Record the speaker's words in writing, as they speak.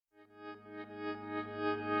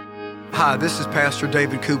Hi, this is Pastor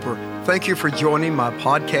David Cooper. Thank you for joining my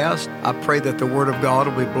podcast. I pray that the Word of God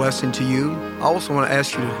will be a blessing to you. I also want to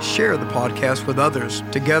ask you to share the podcast with others.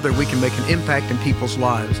 Together, we can make an impact in people's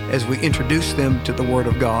lives as we introduce them to the Word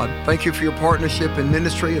of God. Thank you for your partnership in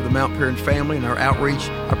ministry of the Mount Paran family and our outreach.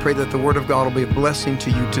 I pray that the Word of God will be a blessing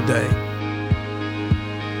to you today.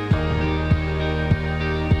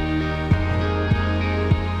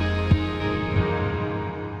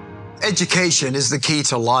 Education is the key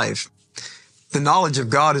to life. The knowledge of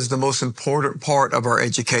God is the most important part of our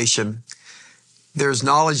education. There's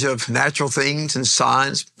knowledge of natural things and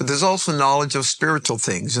science, but there's also knowledge of spiritual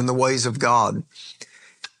things and the ways of God.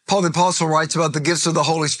 Paul the Apostle writes about the gifts of the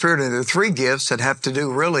Holy Spirit, and there are three gifts that have to do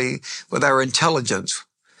really with our intelligence: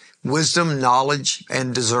 wisdom, knowledge,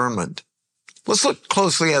 and discernment. Let's look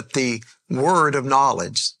closely at the word of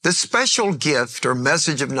knowledge, the special gift or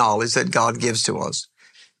message of knowledge that God gives to us.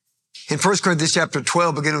 In 1 Corinthians chapter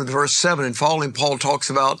 12, beginning with verse 7 and following, Paul talks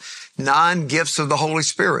about 9 gifts of the Holy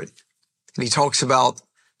Spirit. And he talks about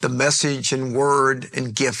the message and word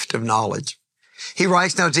and gift of knowledge. He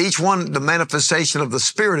writes, now to each one, the manifestation of the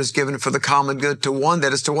Spirit is given for the common good. To one,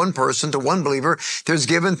 that is to one person, to one believer, there's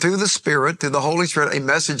given through the Spirit, through the Holy Spirit, a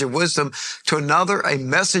message of wisdom. To another, a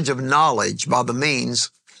message of knowledge by the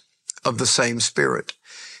means of the same Spirit.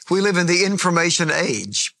 We live in the information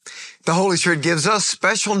age. The Holy Spirit gives us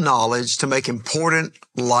special knowledge to make important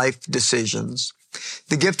life decisions.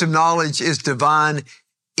 The gift of knowledge is divine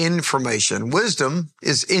information. Wisdom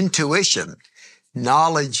is intuition.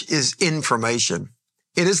 Knowledge is information.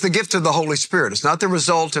 It is the gift of the Holy Spirit. It's not the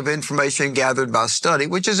result of information gathered by study,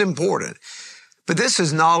 which is important. But this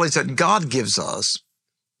is knowledge that God gives us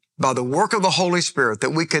by the work of the Holy Spirit, that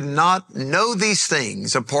we could not know these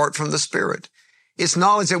things apart from the Spirit. It's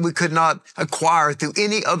knowledge that we could not acquire through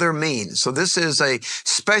any other means. So this is a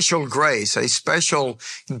special grace, a special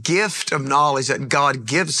gift of knowledge that God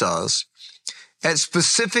gives us at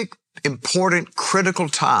specific, important, critical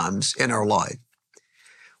times in our life.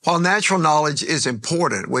 While natural knowledge is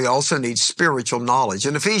important, we also need spiritual knowledge.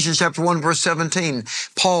 In Ephesians chapter 1, verse 17,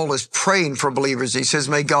 Paul is praying for believers. He says,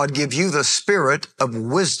 may God give you the spirit of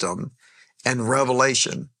wisdom and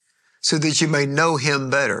revelation so that you may know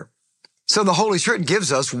him better. So the Holy Spirit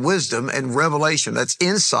gives us wisdom and revelation. That's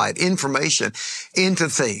insight, information into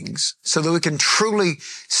things so that we can truly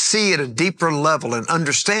see at a deeper level and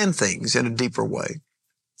understand things in a deeper way.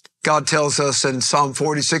 God tells us in Psalm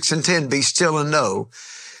 46:10, be still and know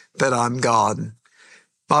that I'm God.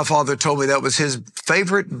 My father told me that was his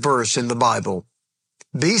favorite verse in the Bible.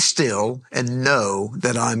 Be still and know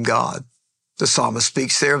that I'm God. The psalmist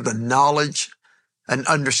speaks there of the knowledge and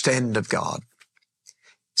understanding of God.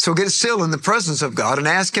 So get still in the presence of God and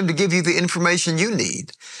ask him to give you the information you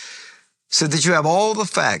need so that you have all the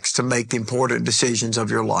facts to make the important decisions of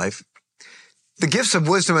your life. The gifts of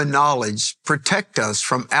wisdom and knowledge protect us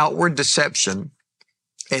from outward deception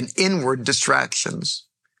and inward distractions.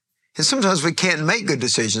 And sometimes we can't make good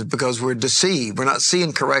decisions because we're deceived, we're not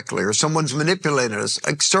seeing correctly, or someone's manipulating us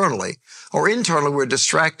externally, or internally we're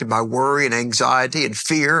distracted by worry and anxiety and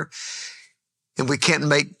fear, and we can't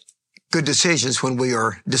make good decisions when we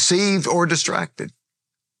are deceived or distracted.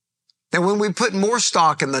 Now, when we put more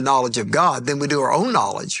stock in the knowledge of God than we do our own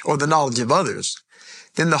knowledge or the knowledge of others,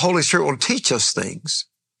 then the Holy Spirit will teach us things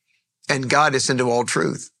and guide us into all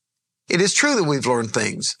truth. It is true that we've learned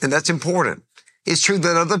things, and that's important. It's true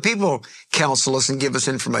that other people counsel us and give us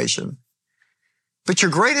information. But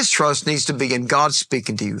your greatest trust needs to be in God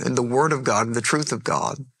speaking to you and the Word of God and the truth of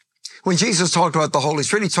God. When Jesus talked about the Holy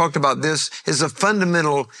Spirit, he talked about this as a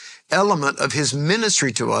fundamental element of his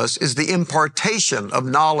ministry to us is the impartation of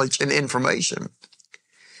knowledge and information.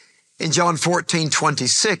 In John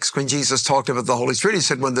 14:26, when Jesus talked about the Holy Spirit, he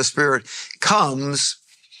said, when the Spirit comes,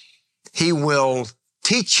 he will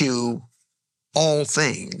teach you all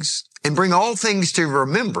things and bring all things to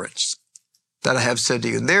remembrance that I have said to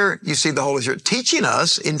you. And there you see the Holy Spirit teaching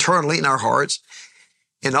us internally in our hearts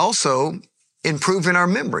and also improving our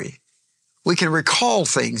memory. We can recall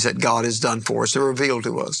things that God has done for us to reveal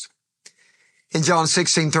to us. In John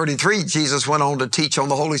 16:33, Jesus went on to teach on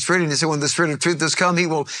the Holy Spirit, and he said, when the Spirit of truth has come, he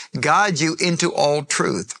will guide you into all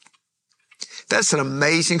truth. That's an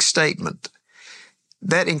amazing statement.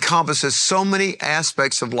 That encompasses so many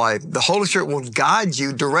aspects of life. The Holy Spirit will guide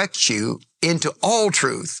you, direct you into all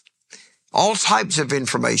truth, all types of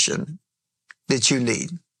information that you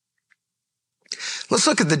need. Let's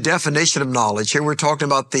look at the definition of knowledge. Here we're talking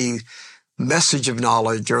about the message of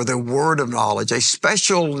knowledge or the word of knowledge, a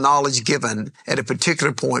special knowledge given at a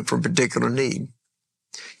particular point for a particular need.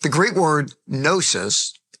 The Greek word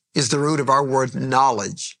gnosis is the root of our word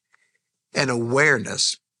knowledge and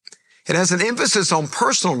awareness. It has an emphasis on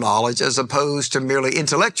personal knowledge as opposed to merely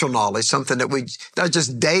intellectual knowledge, something that not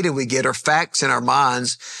just data we get or facts in our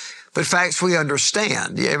minds, but facts we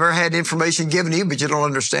understand. You ever had information given to you, but you don't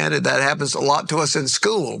understand it? That happens a lot to us in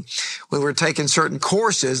school when we're taking certain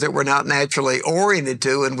courses that we're not naturally oriented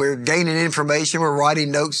to, and we're gaining information, we're writing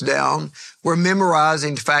notes down, we're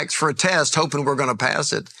memorizing facts for a test, hoping we're going to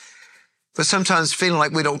pass it, but sometimes feeling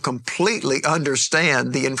like we don't completely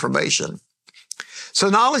understand the information. So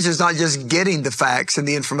knowledge is not just getting the facts and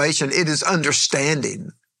the information, it is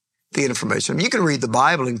understanding the information. You can read the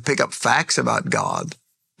Bible and pick up facts about God,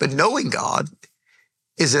 but knowing God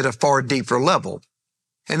is at a far deeper level.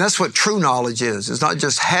 And that's what true knowledge is. It's not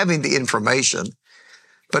just having the information,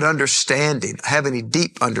 but understanding, having a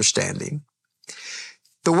deep understanding.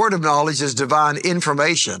 The word of knowledge is divine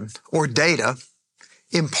information or data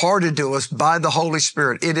imparted to us by the Holy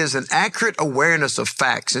Spirit. It is an accurate awareness of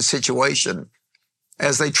facts and situation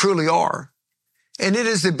as they truly are. And it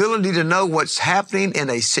is the ability to know what's happening in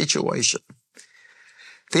a situation.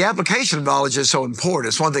 The application of knowledge is so important.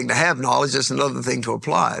 It's one thing to have knowledge, it's another thing to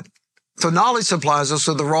apply it. So knowledge supplies us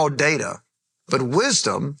with the raw data, but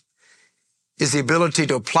wisdom is the ability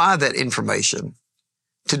to apply that information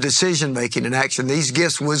to decision-making and action. These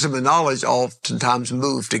gifts, wisdom and knowledge, oftentimes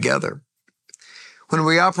move together. When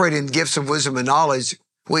we operate in gifts of wisdom and knowledge,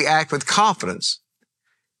 we act with confidence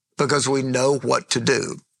because we know what to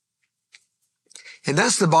do. And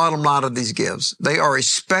that's the bottom line of these gifts. They are a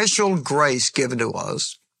special grace given to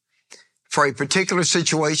us for a particular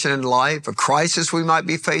situation in life, a crisis we might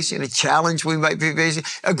be facing, a challenge we might be facing,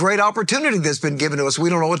 a great opportunity that's been given to us. We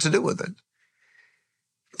don't know what to do with it.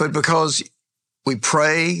 But because we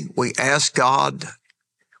pray, we ask God,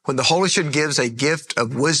 when the Holy Spirit gives a gift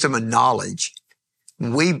of wisdom and knowledge,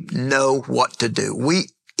 we know what to do. We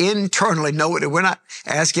internally know it. We're not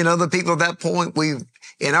asking other people at that point.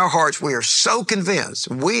 In our hearts, we are so convinced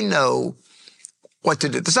we know what to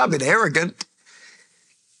do. It's not being arrogant.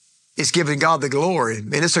 It's giving God the glory.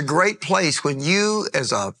 And it's a great place when you,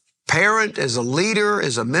 as a parent, as a leader,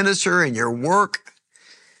 as a minister in your work,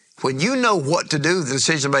 when you know what to do, the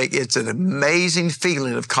decision make, it's an amazing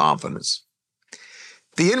feeling of confidence.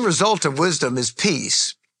 The end result of wisdom is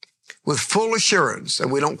peace, with full assurance that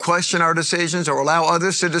we don't question our decisions or allow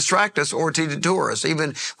others to distract us or to detour us.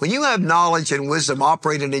 Even when you have knowledge and wisdom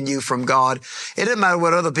operating in you from God, it doesn't matter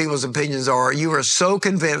what other people's opinions are. You are so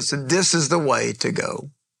convinced that this is the way to go.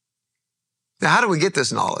 Now, how do we get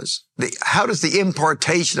this knowledge? How does the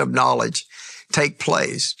impartation of knowledge take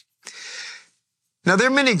place? Now, there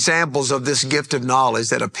are many examples of this gift of knowledge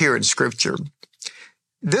that appear in Scripture.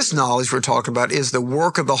 This knowledge we're talking about is the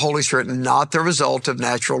work of the Holy Spirit, not the result of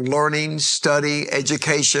natural learning, study,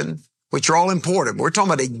 education, which are all important. We're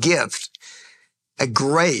talking about a gift, a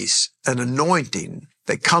grace, an anointing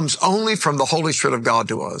that comes only from the Holy Spirit of God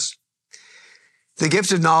to us. The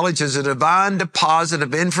gift of knowledge is a divine deposit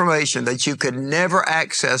of information that you could never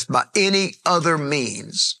access by any other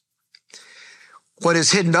means. What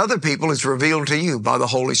is hidden to other people is revealed to you by the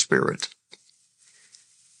Holy Spirit.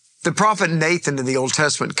 The prophet Nathan in the Old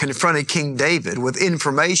Testament confronted King David with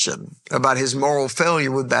information about his moral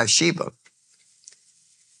failure with Bathsheba.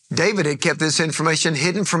 David had kept this information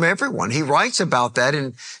hidden from everyone. He writes about that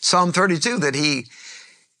in Psalm 32, that he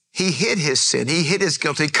hid his sin, he hid his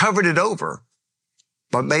guilt, he covered it over.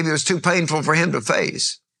 But maybe it was too painful for him to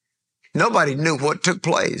face. Nobody knew what took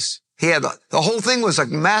place. The whole thing was a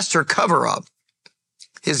master cover-up.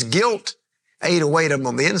 His guilt ate away at him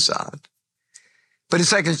on the inside. But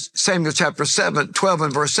in 2 Samuel chapter 12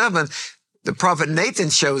 and verse 7, the prophet Nathan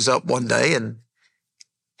shows up one day and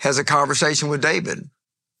has a conversation with David.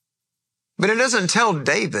 But it doesn't tell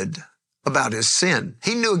David about his sin.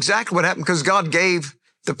 He knew exactly what happened because God gave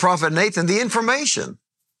the prophet Nathan the information.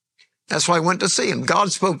 That's why he went to see him.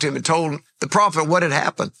 God spoke to him and told the prophet what had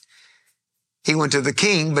happened. He went to the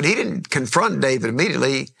king, but he didn't confront David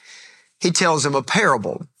immediately. He tells him a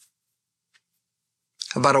parable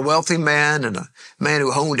about a wealthy man and a man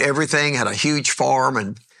who owned everything, had a huge farm,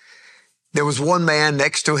 and there was one man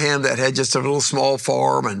next to him that had just a little small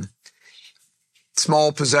farm and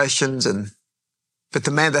small possessions, but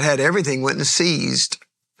the man that had everything went and seized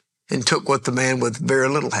and took what the man with very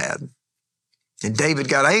little had. And David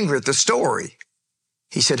got angry at the story.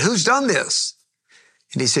 He said, "Who's done this?"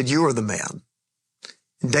 And he said, "You are the man."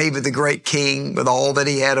 And David, the great king, with all that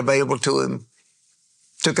he had available to him,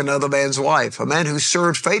 took another man's wife, a man who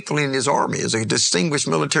served faithfully in his army as a distinguished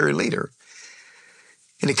military leader.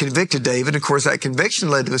 And it convicted David. Of course, that conviction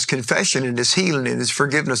led to his confession and his healing and his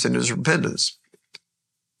forgiveness and his repentance.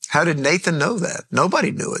 How did Nathan know that?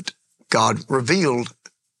 Nobody knew it. God revealed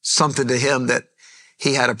something to him that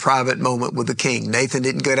he had a private moment with the king. Nathan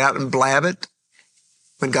didn't get out and blab it.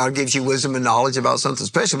 When God gives you wisdom and knowledge about something,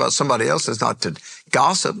 especially about somebody else, it's not to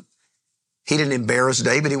gossip. He didn't embarrass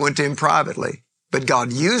David. He went to him privately. But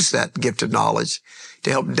God used that gift of knowledge to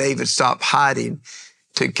help David stop hiding,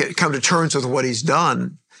 to come to terms with what he's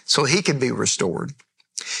done so he could be restored.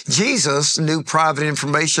 Jesus knew private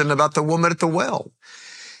information about the woman at the well,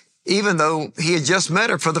 even though he had just met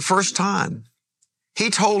her for the first time. He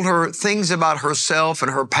told her things about herself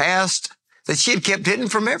and her past that she had kept hidden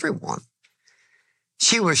from everyone.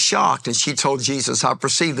 She was shocked, and she told Jesus, I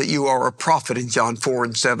perceive that you are a prophet, in John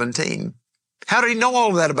 4:17. How did he know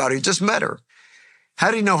all of that about her? He just met her. How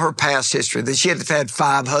did he know her past history, that she had had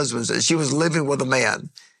 5 husbands, that she was living with a man?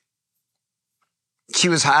 She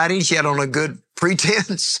was hiding. She had on a good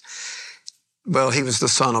pretense. Well, he was the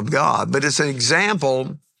Son of God. But it's an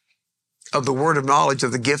example of the word of knowledge,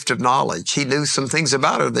 of the gift of knowledge. He knew some things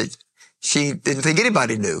about her that she didn't think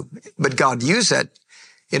anybody knew. But God used that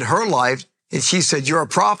in her life, and she said, you're a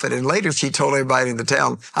prophet. And later she told everybody in the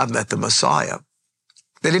town, I've met the Messiah.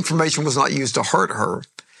 That information was not used to hurt her.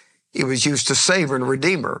 It was used to save her and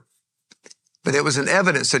redeem her. But it was an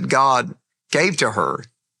evidence that God gave to her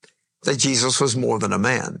that Jesus was more than a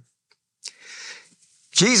man.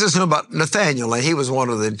 Jesus knew about Nathanael, and he was one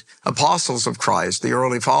of the apostles of Christ, the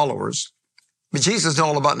early followers. But Jesus knew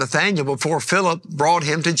all about Nathanael before Philip brought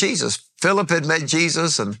him to Jesus. Philip had met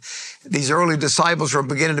Jesus, and these early disciples were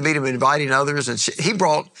beginning to meet him, inviting others. And he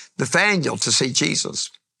brought Nathanael to see Jesus.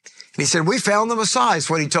 And he said, we found the Messiah, is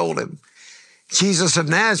what he told him. Jesus of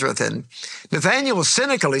Nazareth. And Nathanael was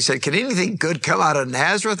cynical. He said, can anything good come out of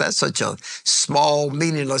Nazareth? That's such a small,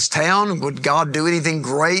 meaningless town. Would God do anything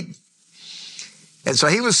great? And so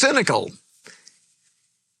he was cynical,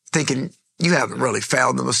 thinking, you haven't really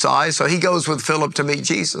found the Messiah. So he goes with Philip to meet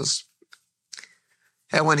Jesus.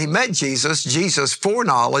 And when he met Jesus, Jesus'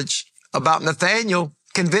 foreknowledge about Nathanael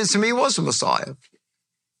convinced him he was the Messiah.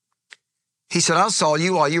 He said, I saw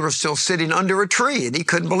you while you were still sitting under a tree. And he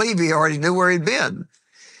couldn't believe he already knew where he'd been.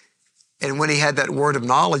 And when he had that word of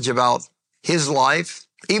knowledge about his life,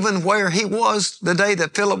 even where he was the day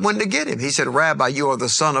that Philip went to get him, he said, Rabbi, you are the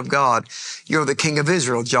Son of God. You're the King of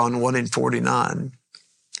Israel, John 1:49.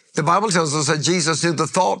 The Bible tells us that Jesus knew the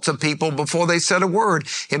thoughts of people before they said a word.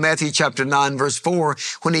 In Matthew chapter 9, verse 4,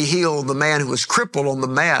 when he healed the man who was crippled on the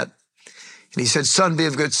mat, and he said, son, be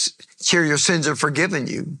of good cheer, your sins are forgiven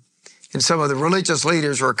you. And some of the religious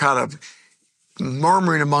leaders were kind of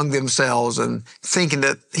murmuring among themselves and thinking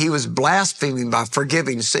that he was blaspheming by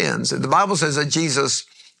forgiving sins. And the Bible says that Jesus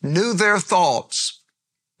knew their thoughts.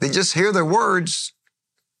 They just hear their words,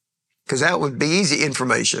 because that would be easy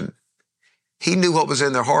information. He knew what was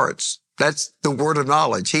in their hearts. That's the word of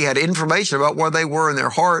knowledge. He had information about where they were in their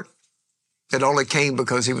heart. It only came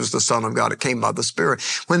because he was the Son of God. It came by the Spirit.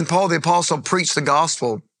 When Paul the Apostle preached the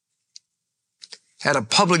gospel at a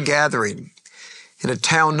public gathering in a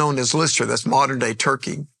town known as Lystra, that's modern-day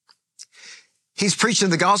Turkey, he's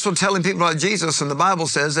preaching the gospel, telling people about Jesus, and the Bible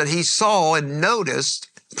says that he saw and noticed,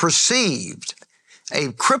 perceived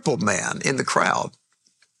a crippled man in the crowd.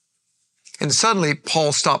 And suddenly,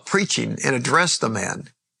 Paul stopped preaching and addressed the man.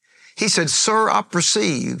 He said, sir, I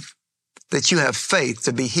perceive that you have faith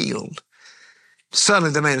to be healed.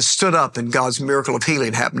 Suddenly, the man stood up, and God's miracle of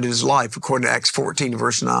healing happened in his life, according to Acts 14,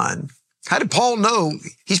 verse 9. How did Paul know?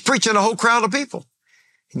 He's preaching to a whole crowd of people.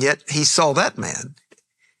 And yet, he saw that man.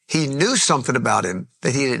 He knew something about him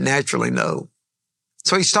that he didn't naturally know.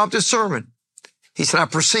 So he stopped his sermon. He said, I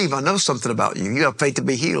perceive, I know something about you. You have faith to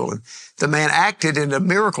be healed. And the man acted and a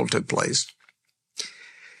miracle took place.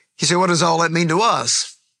 You say, what does all that mean to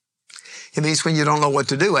us? It means when you don't know what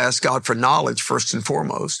to do, ask God for knowledge first and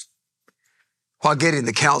foremost. While getting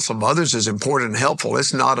the counsel of others is important and helpful,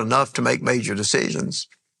 it's not enough to make major decisions.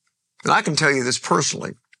 And I can tell you this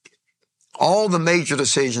personally. All the major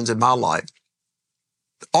decisions in my life,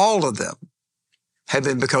 all of them have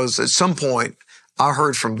been because at some point I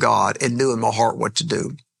heard from God and knew in my heart what to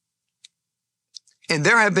do. And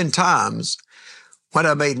there have been times when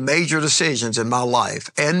I made major decisions in my life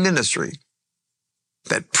and ministry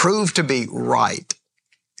that proved to be right.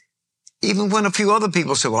 Even when a few other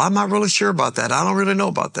people said, well, I'm not really sure about that. I don't really know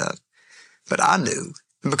about that. But I knew.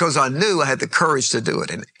 And because I knew, I had the courage to do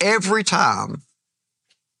it. And every time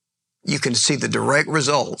you can see the direct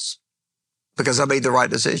results because I made the right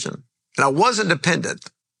decision. And I wasn't dependent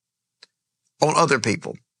on other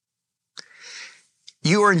people.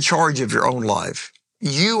 You are in charge of your own life.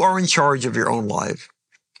 You are in charge of your own life.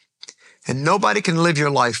 And nobody can live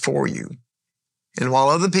your life for you. And while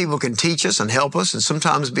other people can teach us and help us and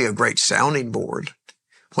sometimes be a great sounding board,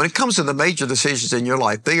 when it comes to the major decisions in your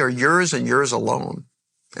life, they are yours and yours alone.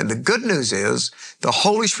 And the good news is the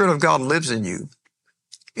Holy Spirit of God lives in you.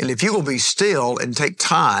 And if you will be still and take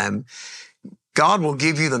time, God will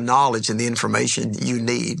give you the knowledge and the information you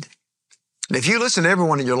need. And if you listen to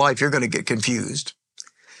everyone in your life, you're going to get confused.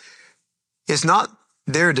 It's not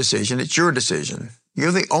their decision, it's your decision.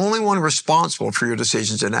 You're the only one responsible for your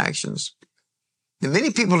decisions and actions. And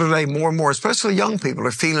many people today, more and more, especially young people,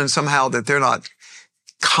 are feeling somehow that they're not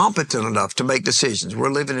competent enough to make decisions.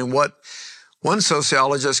 We're living in what one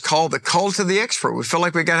sociologist called the cult of the expert. We feel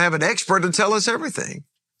like we got to have an expert to tell us everything.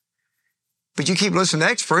 But you keep listening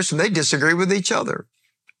to experts and they disagree with each other.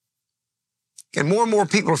 And more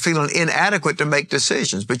people are feeling inadequate to make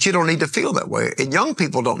decisions, but you don't need to feel that way. And young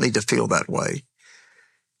people don't need to feel that way.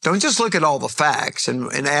 Don't just look at all the facts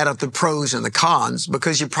and add up the pros and the cons,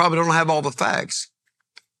 because you probably don't have all the facts.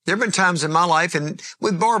 There have been times in my life, and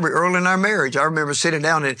with Barbie early in our marriage, I remember sitting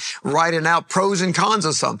down and writing out pros and cons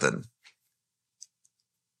of something.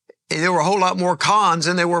 And there were a whole lot more cons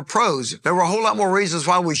than there were pros. There were a whole lot more reasons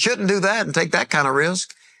why we shouldn't do that and take that kind of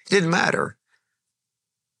risk. It didn't matter.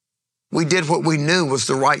 We did what we knew was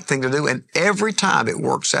the right thing to do, and every time it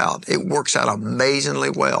works out. It works out amazingly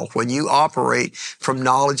well when you operate from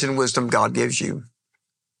knowledge and wisdom God gives you.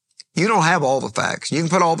 You don't have all the facts. You can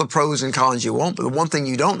put all the pros and cons you want, but the one thing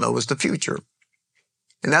you don't know is the future.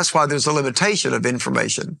 And that's why there's a limitation of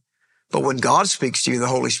information. But when God speaks to you, the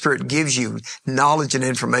Holy Spirit gives you knowledge and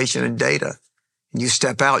information and data. And you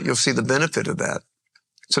step out, you'll see the benefit of that.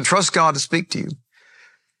 So trust God to speak to you.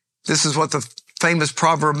 This is what the famous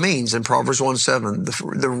proverb means in Proverbs 1:7.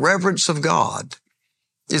 The reverence of God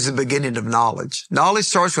is the beginning of knowledge. Knowledge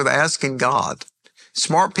starts with asking God.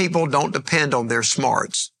 Smart people don't depend on their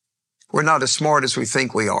smarts. We're not as smart as we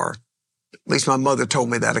think we are. At least my mother told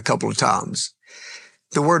me that a couple of times.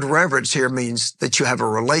 The word reverence here means that you have a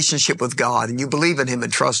relationship with God and you believe in Him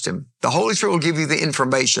and trust Him. The Holy Spirit will give you the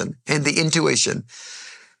information and the intuition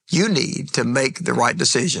you need to make the right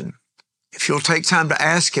decision. If you'll take time to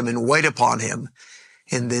ask Him and wait upon Him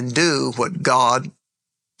and then do what God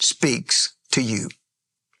speaks to you.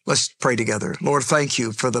 Let's pray together. Lord, thank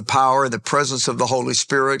you for the power and the presence of the Holy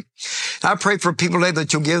Spirit. I pray for people today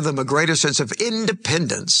that you'll give them a greater sense of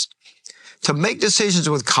independence to make decisions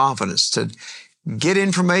with confidence, to get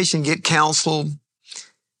information, get counsel,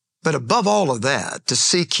 but above all of that, to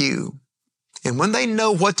seek you. And when they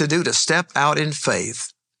know what to do, to step out in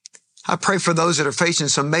faith. I pray for those that are facing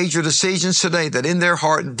some major decisions today, that in their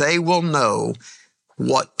heart they will know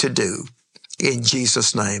what to do. In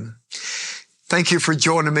Jesus' name. Thank you for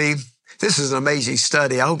joining me. This is an amazing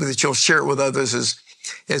study. I hope that you'll share it with others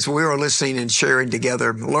as we are listening and sharing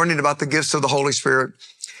together, learning about the gifts of the Holy Spirit.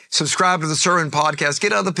 Subscribe to the Sermon Podcast.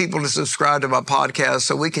 Get other people to subscribe to my podcast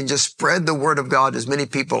so we can just spread the word of God to as many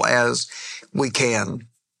people as we can.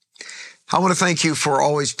 I want to thank you for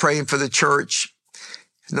always praying for the church.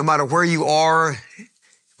 No matter where you are,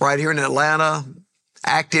 right here in Atlanta,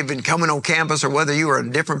 active and coming on campus, or whether you are in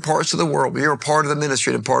different parts of the world, but you're a part of the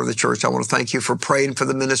ministry and part of the church, I want to thank you for praying for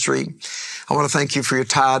the ministry. I want to thank you for your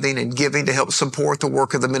tithing and giving to help support the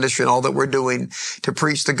work of the ministry and all that we're doing to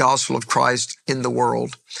preach the gospel of Christ in the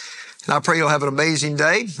world. And I pray you'll have an amazing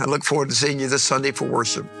day. I look forward to seeing you this Sunday for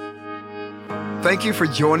worship. Thank you for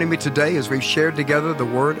joining me today as we've shared together the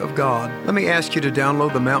Word of God. Let me ask you to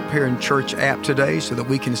download the Mount Paran Church app today so that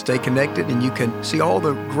we can stay connected and you can see all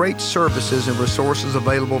the great services and resources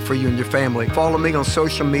available for you and your family. Follow me on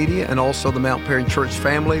social media and also the Mount Paran Church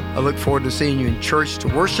family. I look forward to seeing you in church to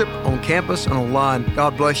worship, on campus, and online.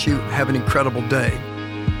 God bless you. Have an incredible day.